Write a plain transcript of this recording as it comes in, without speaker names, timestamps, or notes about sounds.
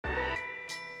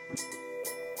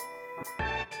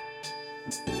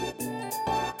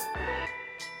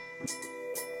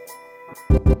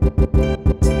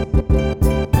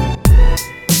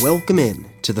Welcome in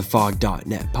to the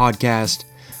Phog.net podcast.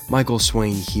 Michael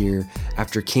Swain here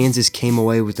after Kansas came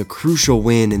away with a crucial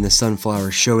win in the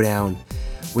Sunflower Showdown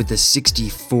with a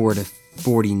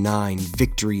 64-49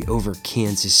 victory over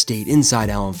Kansas State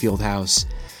inside Allen Fieldhouse.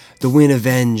 The win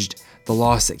avenged the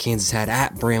loss that Kansas had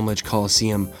at Bramlage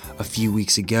Coliseum a few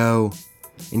weeks ago,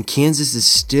 and Kansas is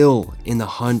still in the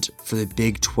hunt for the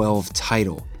Big 12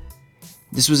 title.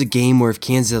 This was a game where if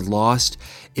Kansas had lost,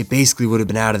 it basically would have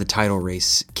been out of the title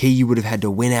race. KU would have had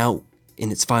to win out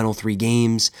in its final 3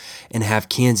 games and have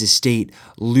Kansas State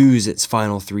lose its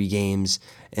final 3 games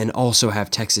and also have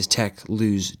Texas Tech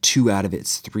lose 2 out of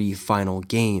its 3 final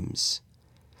games.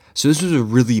 So this was a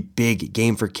really big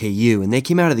game for KU, and they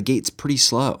came out of the gates pretty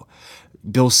slow.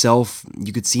 Bill Self,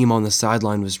 you could see him on the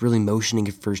sideline, was really motioning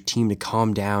for his team to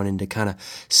calm down and to kind of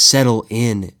settle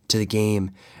in to the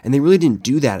game. And they really didn't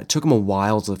do that. It took them a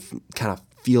while to kind of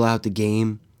feel out the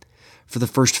game. For the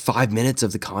first 5 minutes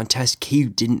of the contest, KU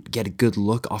didn't get a good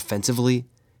look offensively.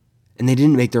 And they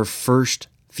didn't make their first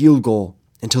field goal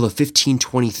until the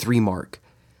 15-23 mark.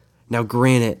 Now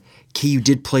granted, KU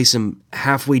did play some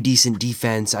halfway decent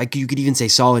defense. You could even say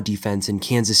solid defense, and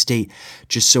Kansas State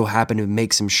just so happened to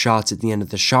make some shots at the end of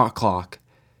the shot clock.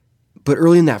 But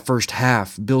early in that first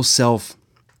half, Bill Self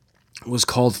was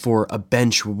called for a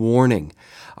bench warning.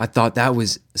 I thought that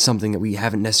was something that we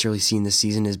haven't necessarily seen this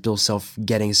season, is Bill Self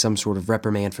getting some sort of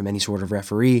reprimand from any sort of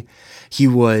referee. He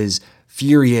was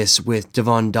furious with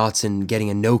Devon Dotson getting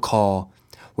a no call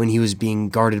when he was being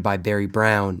guarded by Barry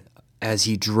Brown as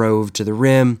he drove to the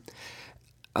rim.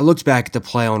 I looked back at the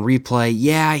play on replay.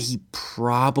 Yeah, he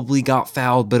probably got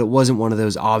fouled, but it wasn't one of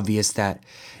those obvious that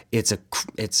it's a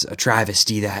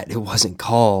travesty that it wasn't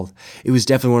called. It was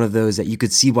definitely one of those that you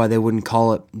could see why they wouldn't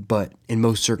call it, but in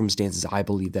most circumstances, I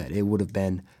believe that it would have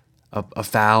been a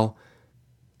foul.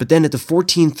 But then at the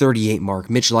 14:38 mark,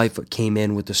 Mitch Lightfoot came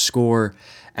in with the score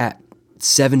at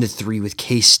 7-3 with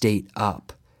K-State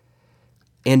up.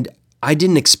 And I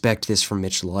didn't expect this from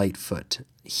Mitch Lightfoot.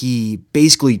 He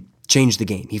basically changed the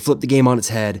game. He flipped the game on its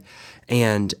head,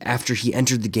 and after he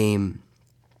entered the game,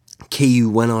 KU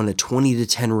went on a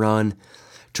 20-10 run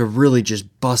to really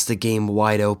just bust the game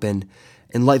wide open,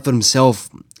 and Lightfoot himself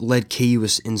led KU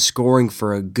in scoring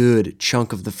for a good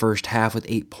chunk of the first half with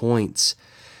 8 points.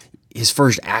 His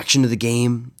first action of the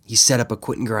game, he set up a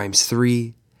Quentin Grimes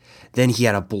 3. Then he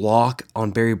had a block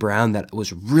on Barry Brown that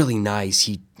was really nice.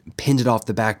 He pinned it off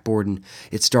the backboard, and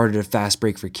it started a fast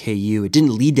break for KU. It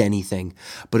didn't lead to anything,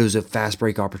 but it was a fast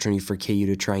break opportunity for KU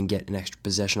to try and get an extra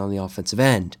possession on the offensive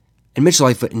end. And Mitch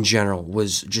Lightfoot in general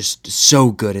was just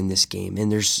so good in this game,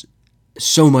 and there's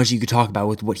so much you could talk about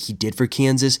with what he did for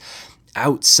Kansas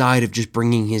outside of just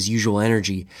bringing his usual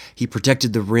energy. He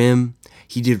protected the rim.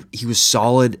 He was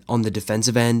solid on the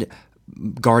defensive end,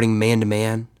 guarding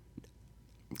man-to-man.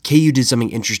 KU did something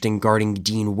interesting guarding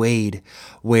Dean Wade,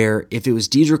 where if it was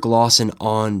Dedrick Lawson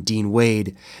on Dean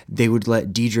Wade, they would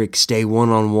let Dedrick stay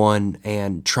one-on-one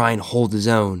and try and hold his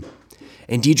own.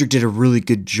 And Dedrick did a really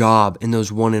good job in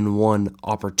those one-on-one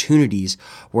opportunities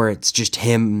where it's just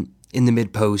him in the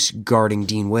mid-post guarding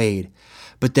Dean Wade.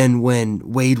 But then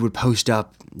when Wade would post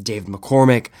up David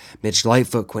McCormick, Mitch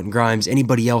Lightfoot, Quentin Grimes,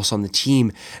 anybody else on the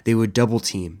team, they would double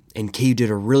team. And KU did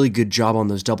a really good job on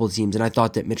those double teams. And I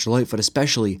thought that Mitch Lightfoot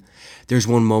especially, there's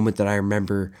one moment that I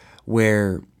remember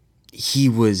where he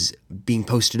was being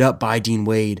posted up by Dean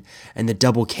Wade, and the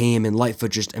double came, and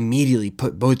Lightfoot just immediately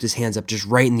put both his hands up just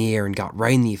right in the air and got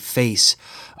right in the face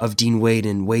of Dean Wade,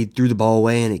 and Wade threw the ball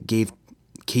away, and it gave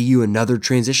KU another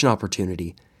transition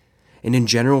opportunity. And in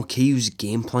general, KU's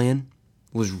game plan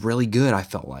was really good, I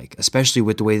felt like, especially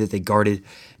with the way that they guarded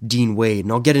Dean Wade.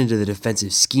 And I'll get into the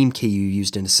defensive scheme KU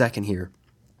used in a second here.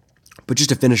 But just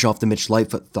to finish off the Mitch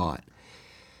Lightfoot thought,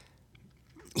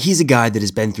 he's a guy that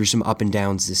has been through some up and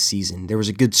downs this season. There was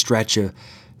a good stretch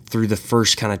through the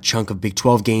first kind of chunk of Big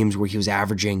 12 games where he was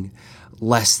averaging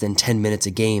less than 10 minutes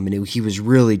a game, and he was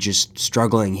really just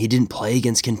struggling. He didn't play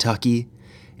against Kentucky,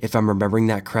 if I'm remembering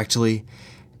that correctly.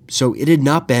 So it had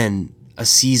not been a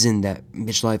season that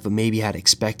Mitch Lightfoot maybe had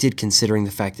expected, considering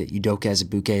the fact that Udoka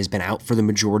Azubuike has been out for the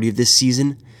majority of this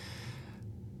season.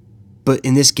 But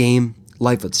in this game,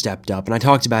 Lightfoot stepped up, and I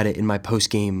talked about it in my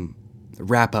post-game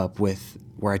wrap-up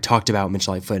where I talked about Mitch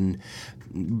Lightfoot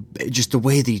and just the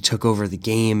way that he took over the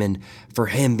game, and for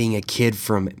him being a kid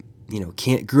from,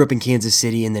 grew up in Kansas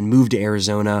City and then moved to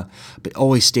Arizona, but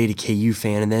always stayed a KU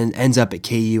fan, and then ends up at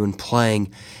KU and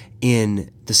playing in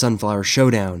the Sunflower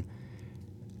Showdown.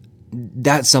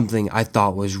 That's something I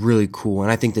thought was really cool,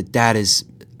 and I think that is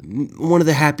one of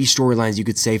the happy storylines you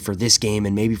could say for this game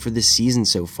and maybe for this season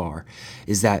so far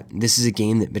is that this is a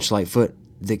game that Mitch Lightfoot,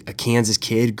 a Kansas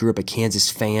kid, grew up a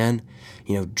Kansas fan,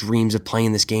 dreams of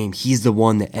playing this game. He's the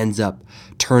one that ends up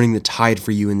turning the tide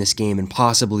for you in this game and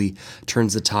possibly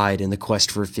turns the tide in the quest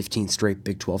for a 15th straight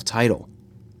Big 12 title.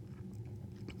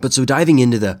 But so diving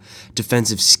into the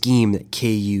defensive scheme that KU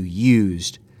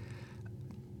used,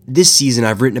 this season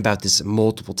I've written about this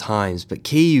multiple times, but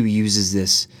KU uses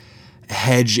this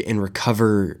hedge and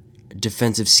recover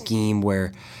defensive scheme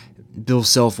where Bill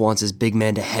Self wants his big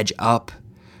man to hedge up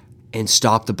and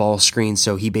stop the ball screen,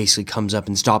 so he basically comes up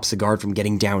and stops the guard from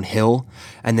getting downhill,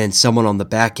 and then someone on the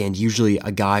back end, usually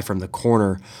a guy from the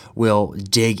corner, will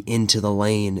dig into the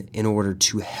lane in order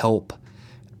to help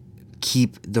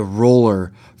keep the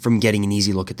roller from getting an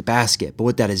easy look at the basket. But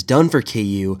what that has done for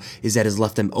KU is that has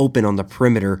left them open on the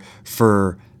perimeter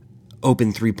for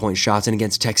open three-point shots, and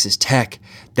against Texas Tech,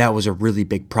 that was a really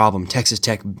big problem. Texas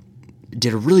Tech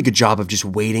did a really good job of just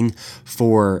waiting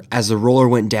for, as the roller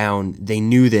went down, they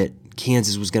knew that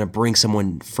Kansas was going to bring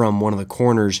someone from one of the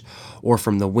corners or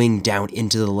from the wing down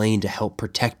into the lane to help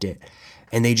protect it,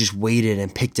 and they just waited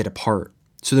and picked it apart.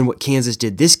 So then what Kansas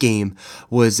did this game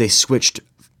was they switched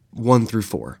 1 through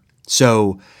 4.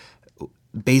 So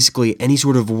basically any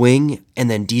sort of wing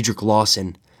and then Dedrick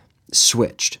Lawson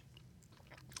switched.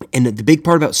 And the big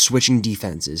part about switching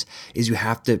defenses is you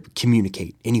have to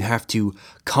communicate, and you have to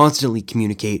constantly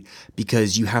communicate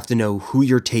because you have to know who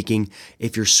you're taking.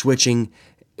 If you're switching,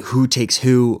 who takes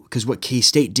who, because what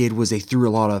K-State did was they threw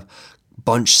a lot of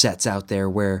bunch sets out there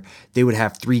where they would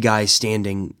have 3 guys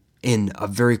standing in a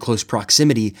very close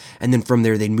proximity, and then from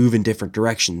there they'd move in different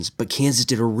directions. But Kansas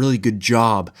did a really good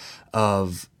job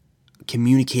of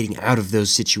communicating out of those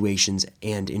situations,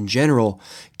 and in general,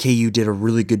 KU did a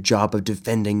really good job of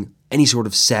defending any sort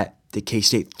of set that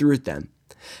K-State threw at them.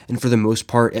 And for the most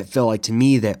part, it felt like to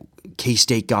me that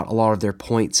K-State got a lot of their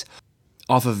points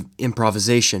off of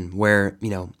improvisation, where,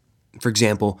 for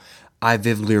example, I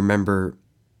vividly remember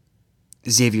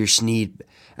Xavier Sneed,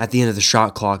 at the end of the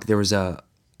shot clock, there was a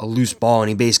loose ball, and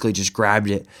he basically just grabbed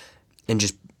it and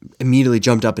just immediately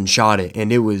jumped up and shot it,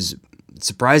 and it was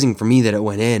surprising for me that it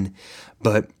went in.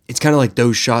 But it's kind of like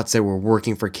those shots that were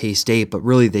working for K-State, but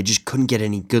really they just couldn't get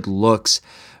any good looks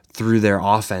through their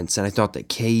offense. And I thought that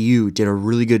KU did a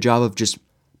really good job of just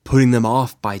putting them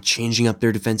off by changing up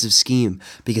their defensive scheme,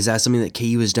 because that's something that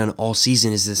KU has done all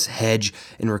season, is this hedge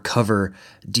and recover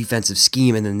defensive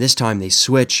scheme. And then this time they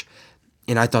switch,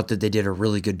 and I thought that they did a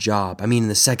really good job. I mean, in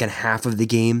the second half of the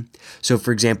game, so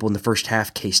for example, in the first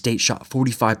half, K-State shot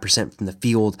 45% from the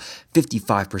field,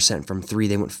 55% from 3.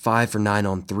 They went 5 for 9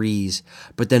 on threes.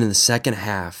 But then in the second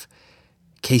half,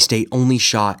 K-State only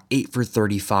shot 8 for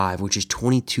 35, which is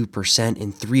 22%,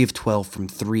 and 3 of 12 from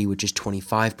 3, which is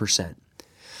 25%.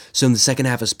 So in the second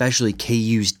half especially,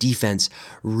 KU's defense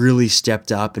really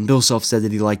stepped up, and Bill Self said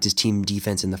that he liked his team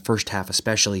defense in the first half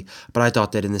especially, but I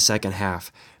thought that in the second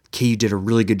half, KU did a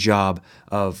really good job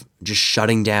of just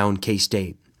shutting down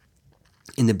K-State.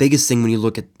 And the biggest thing when you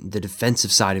look at the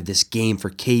defensive side of this game for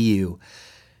KU,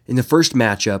 in the first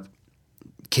matchup,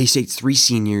 K-State's 3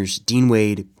 seniors, Dean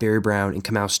Wade, Barry Brown, and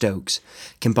Kamau Stokes,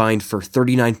 combined for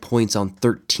 39 points on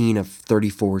 13 of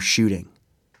 34 shooting.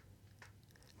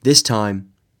 This time,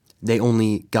 they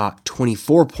only got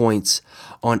 24 points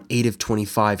on 8 of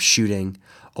 25 shooting,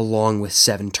 along with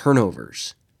 7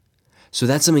 turnovers. So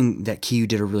that's something that KU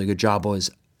did a really good job,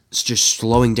 was just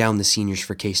slowing down the seniors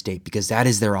for K-State, because that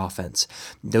is their offense.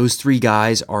 Those 3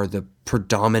 guys are the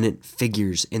predominant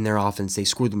figures in their offense. They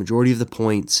scored the majority of the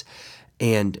points,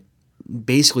 and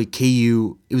basically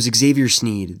KU, it was Xavier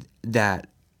Sneed that,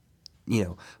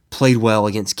 played well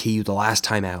against KU the last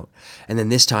time out. And then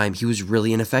this time he was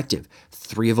really ineffective.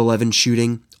 3 of 11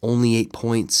 shooting, only 8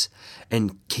 points,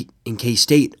 and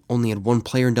K-State only had 1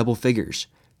 player in double figures,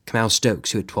 Kamau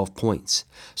Stokes, who had 12 points.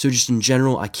 So just in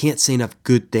general, I can't say enough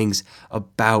good things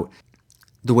about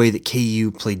the way that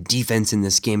KU played defense in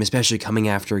this game, especially coming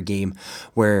after a game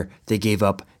where they gave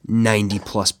up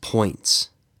 90-plus points.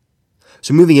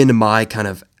 So moving into my kind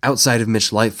of, outside of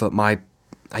Mitch Lightfoot,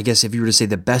 I guess if you were to say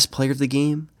the best player of the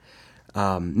game,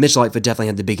 Mitch Lightfoot definitely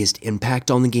had the biggest impact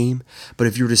on the game. But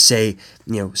if you were to say,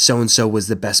 so-and-so was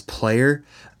the best player,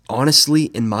 honestly,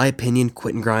 in my opinion,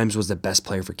 Quentin Grimes was the best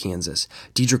player for Kansas.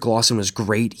 Dedrick Lawson was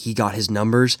great. He got his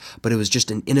numbers, but it was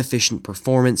just an inefficient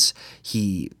performance.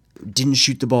 He didn't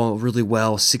shoot the ball really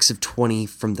well, 6 of 20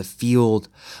 from the field.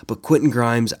 But Quentin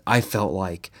Grimes, I felt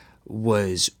like,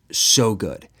 was so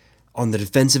good. On the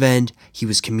defensive end, he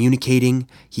was communicating.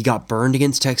 He got burned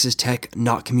against Texas Tech,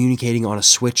 not communicating on a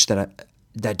switch that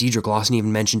Dedrick Lawson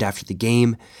even mentioned after the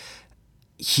game.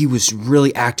 he was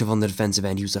really active on the defensive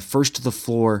end. He was the first to the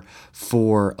floor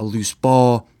for a loose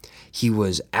ball. He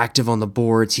was active on the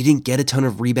boards. He didn't get a ton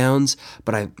of rebounds,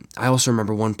 but I also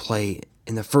remember one play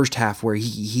in the first half where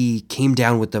he came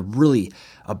down with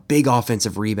a big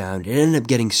offensive rebound. It ended up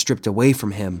getting stripped away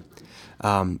from him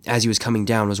as he was coming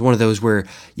down. It was one of those where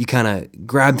you kind of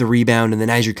grab the rebound, and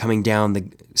then as you're coming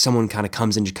down, someone kind of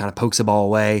comes and just kind of pokes the ball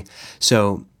away.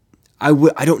 So I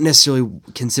don't necessarily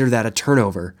consider that a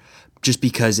turnover, just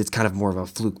because it's kind of more of a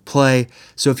fluke play.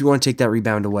 So if you want to take that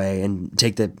rebound away and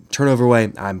take the turnover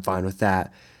away, I'm fine with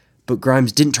that. But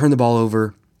Grimes didn't turn the ball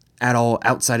over at all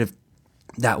outside of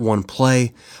that one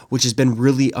play, which has been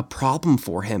really a problem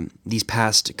for him these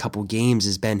past couple games,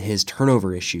 has been his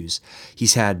turnover issues.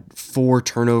 He's had 4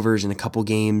 turnovers in a couple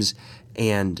games,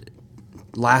 and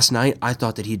last night, I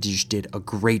thought that he just did a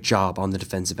great job on the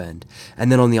defensive end.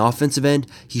 And then on the offensive end,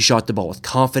 he shot the ball with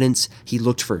confidence. He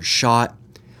looked for a shot.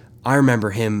 I remember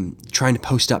him trying to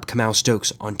post up Kamau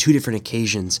Stokes on 2 different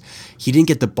occasions. He didn't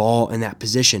get the ball in that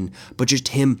position, but just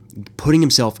him putting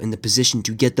himself in the position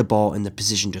to get the ball in the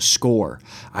position to score.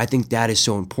 I think that is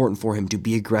so important for him, to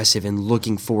be aggressive and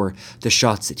looking for the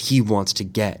shots that he wants to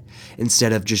get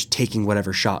instead of just taking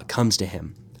whatever shot comes to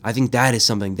him. I think that is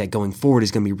something that going forward is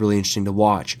going to be really interesting to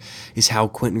watch, is how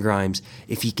Quentin Grimes,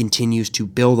 if he continues to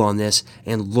build on this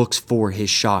and looks for his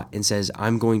shot and says,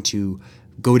 I'm going to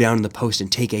go down in the post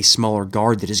and take a smaller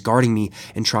guard that is guarding me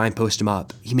and try and post him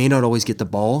up. He may not always get the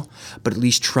ball, but at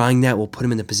least trying that will put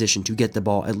him in the position to get the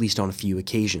ball at least on a few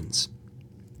occasions.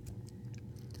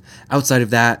 Outside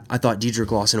of that, I thought Dedric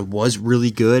Lawson was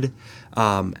really good,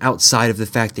 outside of the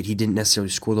fact that he didn't necessarily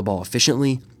score the ball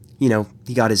efficiently. You know,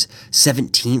 he got his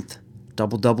 17th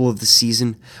double-double of the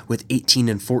season with 18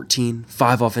 and 14,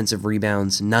 5 offensive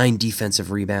rebounds, 9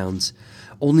 defensive rebounds,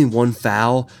 only 1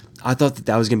 foul. I thought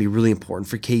that was going to be really important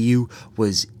for KU,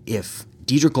 was if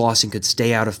Dedric Lawson could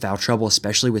stay out of foul trouble,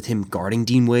 especially with him guarding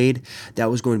Dean Wade,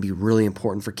 that was going to be really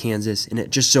important for Kansas. And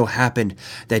it just so happened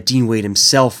that Dean Wade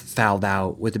himself fouled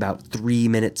out with about 3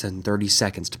 minutes and 30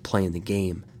 seconds to play in the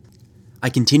game. I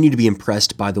continue to be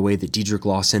impressed by the way that Dedric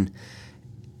Lawson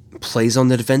plays on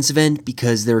the defensive end,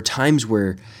 because there are times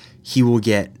where he will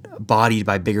get bodied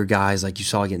by bigger guys like you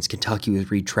saw against Kentucky with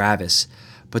Reed Travis.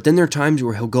 But then there are times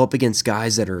where he'll go up against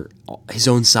guys that are his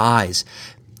own size,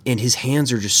 and his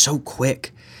hands are just so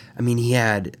quick. I mean,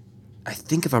 I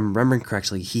think if I'm remembering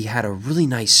correctly, he had a really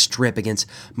nice strip against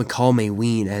McCall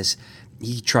Mayween as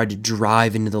he tried to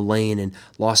drive into the lane, and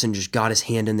Lawson just got his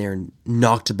hand in there and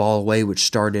knocked the ball away, which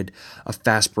started a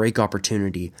fast break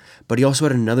opportunity. But he also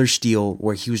had another steal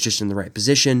where he was just in the right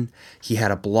position. He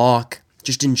had a block.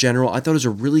 Just in general, I thought it was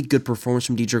a really good performance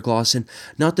from Dedric Lawson.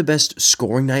 Not the best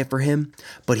scoring night for him,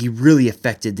 but he really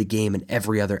affected the game in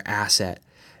every other asset.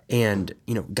 And,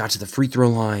 got to the free throw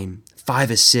line,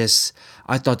 5 assists.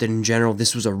 I thought that in general,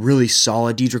 this was a really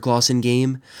solid Dedric Lawson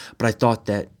game, but I thought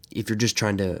that if you're just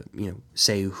trying to,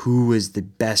 say who is the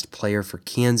best player for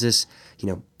Kansas,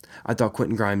 I thought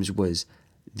Quentin Grimes was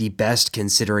the best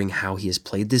considering how he has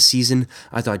played this season.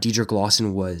 I thought Dedric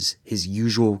Lawson was his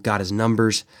usual, got his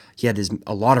numbers. He had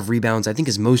a lot of rebounds. I think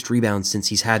his most rebounds since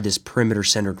he's had this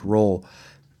perimeter-centered role.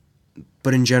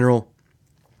 But in general,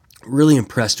 really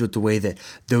impressed with the way that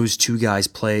those 2 guys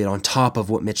played on top of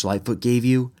what Mitch Lightfoot gave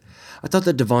you. I thought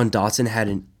that Devon Dotson had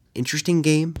an interesting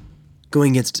game.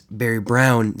 Going against Barry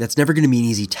Brown, that's never going to be an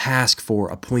easy task for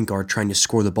a point guard trying to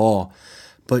score the ball.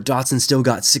 But Dotson still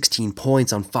got 16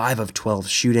 points on 5 of 12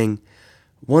 shooting,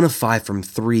 1 of 5 from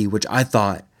 3, which I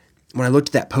thought, when I looked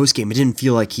at that postgame, it didn't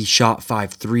feel like he shot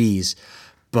 5 threes,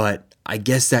 but I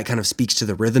guess that kind of speaks to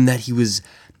the rhythm that he was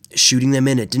shooting them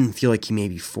in. It didn't feel like he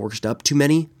maybe forced up too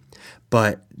many,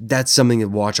 but that's something to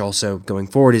watch also going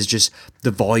forward, is just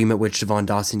the volume at which Devon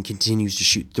Dotson continues to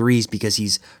shoot threes, because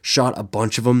he's shot a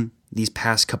bunch of them these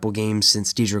past couple games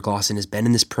since Dedric Lawson has been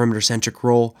in this perimeter-centric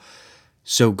role.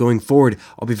 So going forward,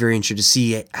 I'll be very interested to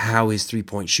see how his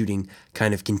 3-point shooting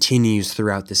kind of continues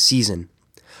throughout the season.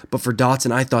 But for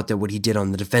Dotson, I thought that what he did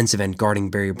on the defensive end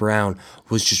guarding Barry Brown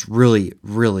was just really,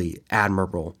 really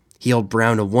admirable. He held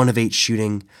Brown to 1 of 8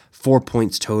 shooting, 4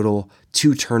 points total,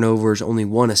 2 turnovers, only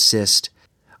 1 assist.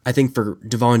 I think for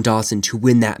Devon Dotson to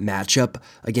win that matchup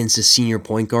against a senior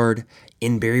point guard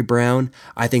in Barry Brown,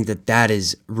 I think that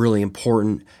is really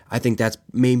important. I think that's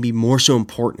maybe more so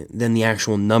important than the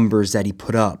actual numbers that he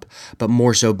put up, but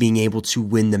more so being able to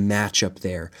win the matchup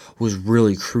there was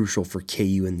really crucial for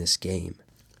KU in this game.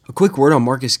 A quick word on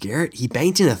Marcus Garrett. He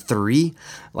banked in a 3.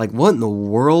 Like, what in the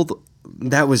world?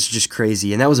 That was just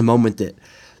crazy. And that was a moment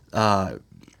that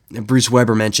Bruce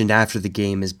Weber mentioned after the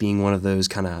game as being one of those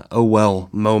kind of oh well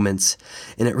moments,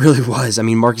 and it really was. I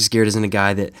mean, Marcus Garrett isn't a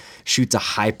guy that shoots a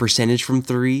high percentage from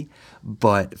three,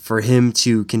 but for him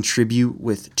to contribute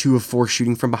with 2 of 4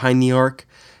 shooting from behind the arc,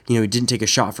 he didn't take a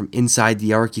shot from inside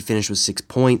the arc. He finished with 6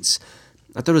 points.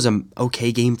 I thought it was an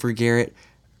okay game for Garrett.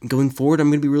 Going forward, I'm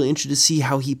going to be really interested to see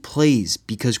how he plays,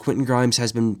 because Quentin Grimes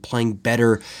has been playing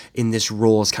better in this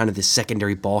role as kind of the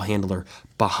secondary ball handler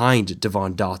behind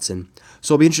Devon Dotson.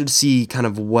 So I'll be interested to see kind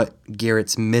of what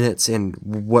Garrett's minutes and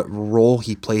what role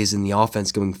he plays in the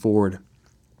offense going forward.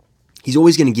 He's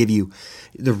always going to give you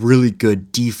the really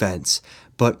good defense,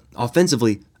 but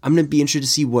offensively, I'm going to be interested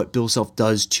to see what Bill Self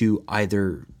does to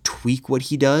either tweak what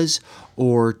he does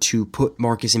or to put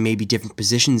Marcus in maybe different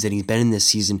positions that he's been in this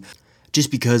season, just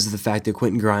because of the fact that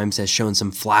Quentin Grimes has shown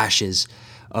some flashes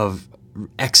of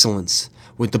excellence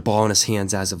with the ball in his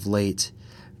hands as of late.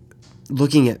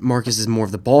 Looking at Marcus as more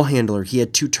of the ball handler, he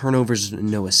had 2 turnovers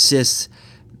and no assists.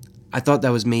 I thought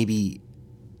that was maybe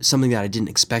something that I didn't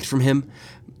expect from him,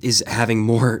 is having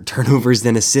more turnovers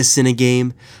than assists in a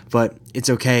game, but it's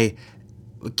okay.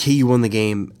 KU won the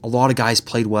game. A lot of guys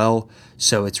played well,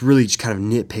 so it's really just kind of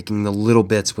nitpicking the little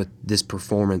bits with this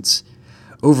performance.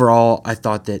 Overall, I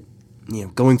thought that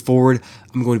going forward,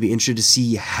 I'm going to be interested to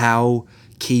see how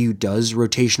KU does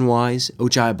rotation-wise.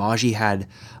 Ochai Agbaji had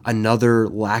another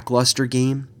lackluster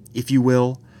game, if you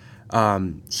will.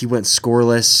 He went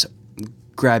scoreless,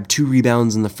 grabbed 2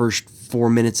 rebounds in the first 4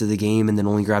 minutes of the game, and then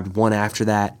only grabbed 1 after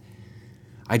that.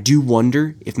 I do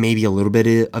wonder if maybe a little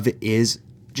bit of it is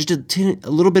just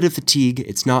a little bit of fatigue.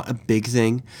 It's not a big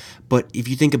thing, but if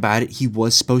you think about it, he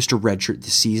was supposed to redshirt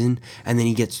this season, and then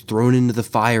he gets thrown into the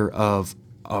fire of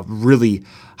a really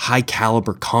high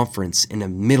caliber conference in the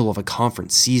middle of a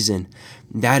conference season.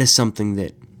 That is something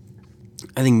that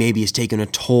I think maybe has taken a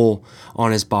toll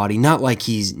on his body. Not like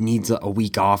he needs a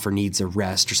week off or needs a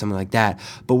rest or something like that,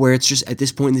 but where it's just at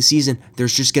this point in the season,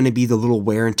 there's just going to be the little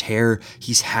wear and tear.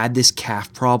 He's had this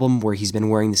calf problem where he's been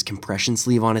wearing this compression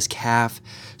sleeve on his calf.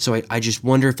 So I just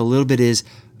wonder if a little bit is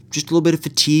just a little bit of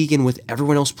fatigue, and with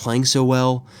everyone else playing so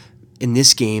well in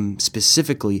this game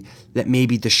specifically, that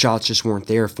maybe the shots just weren't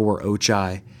there for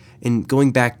Ochai. And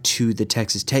going back to the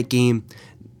Texas Tech game,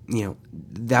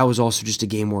 that was also just a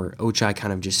game where Ochai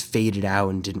kind of just faded out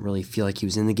and didn't really feel like he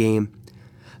was in the game.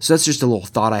 So that's just a little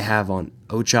thought I have on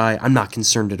Ochai. I'm not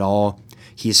concerned at all.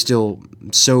 He is still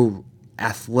so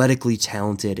athletically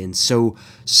talented and so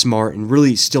smart, and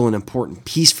really still an important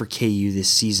piece for KU this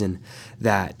season,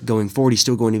 that going forward he's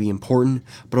still going to be important,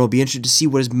 but I'll be interested to see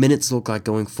what his minutes look like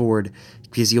going forward,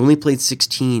 because he only played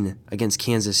 16 against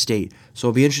Kansas State. So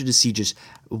I'll be interested to see just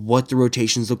what the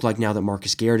rotations look like now that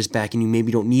Marcus Garrett is back, and you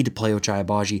maybe don't need to play Ochai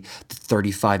Agbaji the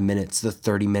 35 minutes, the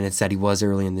 30 minutes that he was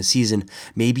early in the season.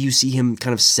 Maybe you see him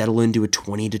kind of settle into a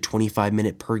 20 to 25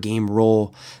 minute per game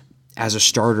role as a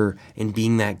starter, and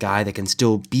being that guy that can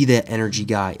still be that energy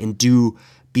guy and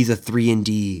be the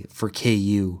 3-and-D for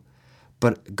KU.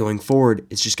 But going forward,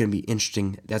 it's just going to be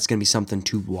interesting. That's going to be something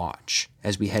to watch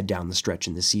as we head down the stretch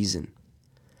in the season.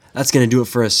 That's going to do it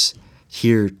for us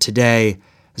here today.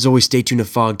 As always, stay tuned to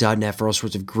Phog.net for all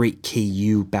sorts of great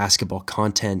KU basketball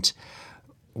content.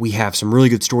 We have some really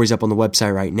good stories up on the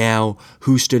website right now.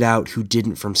 Who stood out, who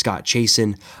didn't, from Scott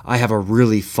Chasen. I have a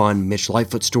really fun Mitch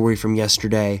Lightfoot story from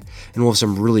yesterday, and we'll have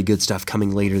some really good stuff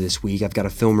coming later this week. I've got a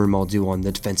film room I'll do on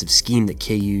the defensive scheme that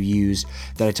KU used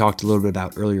that I talked a little bit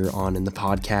about earlier on in the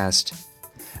podcast.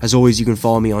 As always, you can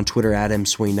follow me on Twitter at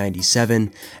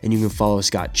mswain97, and you can follow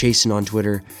Scott Chasen on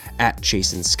Twitter at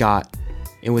ChasenScott.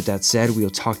 And with that said, we'll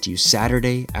talk to you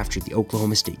Saturday after the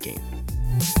Oklahoma State game.